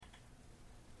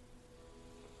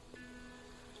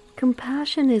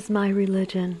Compassion is my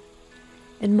religion,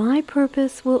 and my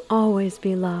purpose will always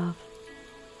be love.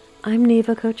 I'm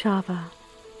Neva Kochava.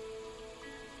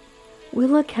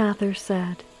 Willa Cather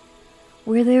said,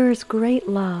 "Where there is great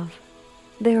love,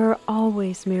 there are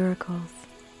always miracles."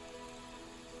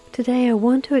 Today I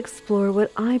want to explore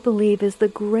what I believe is the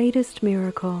greatest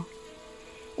miracle,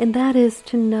 and that is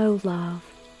to know love,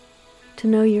 to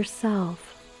know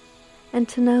yourself, and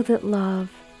to know that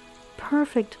love,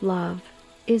 perfect love,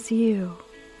 is you.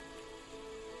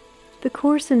 The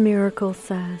Course in Miracles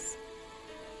says,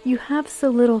 "You have so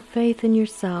little faith in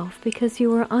yourself because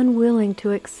you are unwilling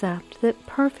to accept that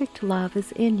perfect love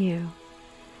is in you,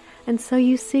 and so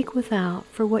you seek without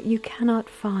for what you cannot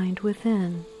find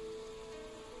within."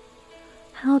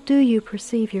 How do you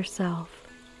perceive yourself?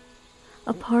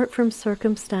 Apart from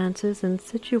circumstances and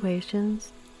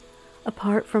situations,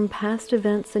 apart from past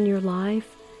events in your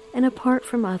life, and apart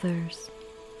from others,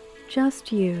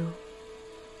 just you,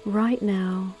 right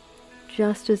now,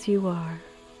 just as you are.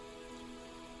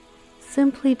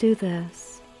 Simply do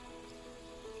this.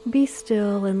 Be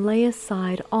still and lay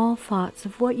aside all thoughts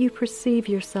of what you perceive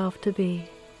yourself to be.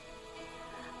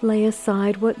 Lay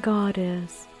aside what God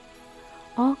is,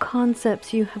 all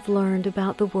concepts you have learned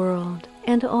about the world,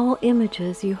 and all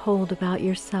images you hold about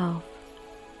yourself.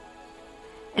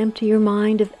 Empty your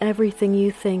mind of everything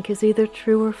you think is either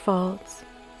true or false,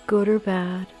 good or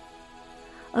bad,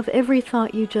 of every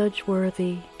thought you judge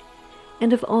worthy,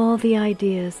 and of all the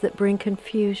ideas that bring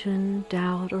confusion,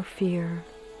 doubt, or fear.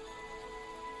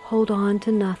 Hold on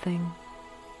to nothing.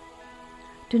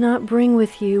 Do not bring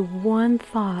with you one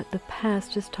thought the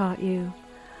past has taught you,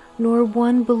 nor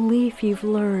one belief you've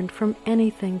learned from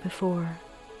anything before.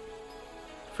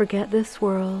 Forget this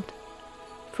world,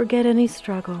 forget any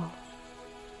struggle,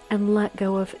 and let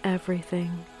go of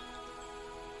everything.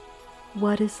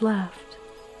 What is left?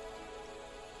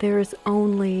 There is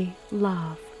only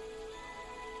love.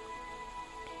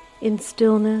 In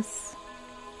stillness,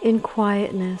 in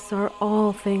quietness are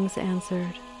all things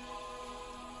answered.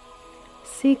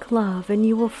 Seek love and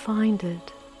you will find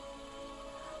it.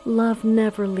 Love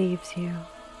never leaves you.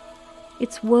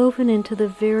 It's woven into the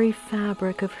very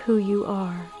fabric of who you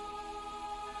are.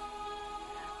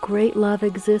 Great love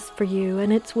exists for you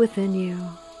and it's within you.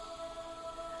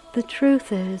 The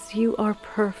truth is you are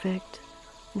perfect,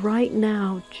 right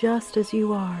now just as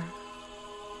you are.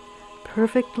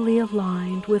 Perfectly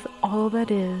aligned with all that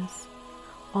is,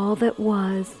 all that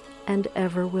was, and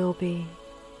ever will be.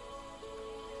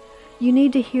 You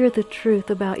need to hear the truth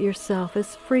about yourself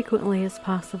as frequently as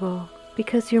possible,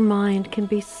 because your mind can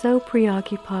be so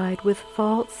preoccupied with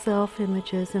false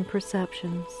self-images and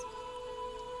perceptions.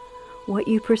 What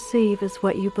you perceive is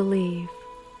what you believe,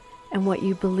 and what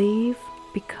you believe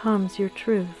becomes your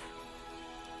truth.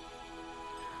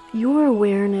 Your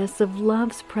awareness of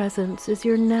love's presence is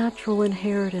your natural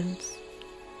inheritance.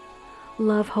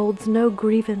 Love holds no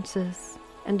grievances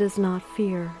and does not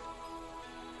fear.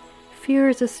 Fear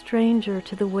is a stranger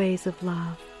to the ways of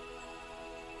love.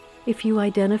 If you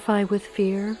identify with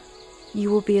fear, you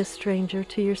will be a stranger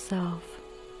to yourself.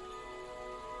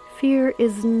 Fear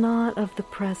is not of the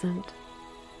present,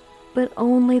 but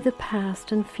only the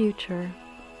past and future,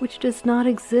 which does not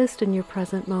exist in your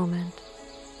present moment.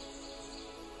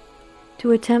 To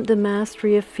attempt the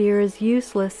mastery of fear is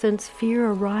useless, since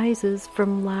fear arises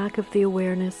from lack of the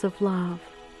awareness of love.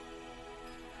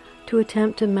 To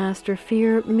attempt to master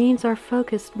fear means our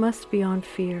focus must be on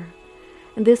fear,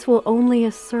 and this will only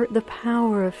assert the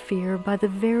power of fear by the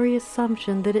very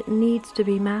assumption that it needs to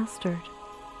be mastered.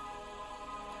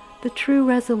 The true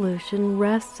resolution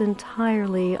rests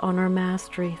entirely on our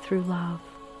mastery through love.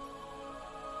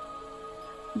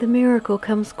 The miracle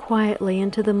comes quietly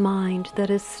into the mind that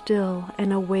is still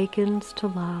and awakens to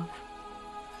love.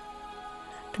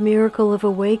 The miracle of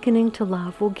awakening to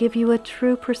love will give you a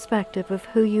true perspective of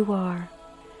who you are,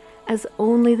 as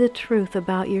only the truth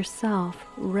about yourself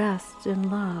rests in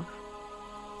love.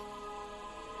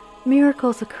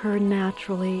 Miracles occur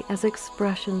naturally as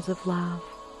expressions of love.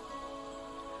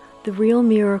 The real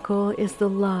miracle is the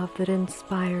love that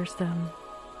inspires them.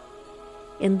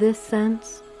 In this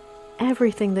sense,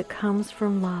 everything that comes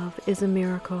from love is a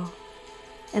miracle,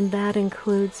 and that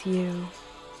includes you.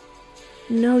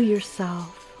 Know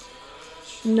yourself.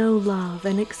 Know love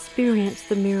and experience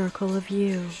the miracle of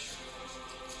you.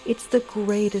 It's the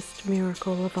greatest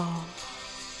miracle of all.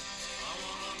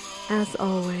 As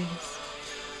always,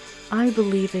 I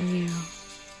believe in you.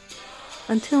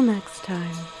 Until next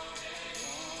time,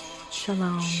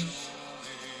 Shalom.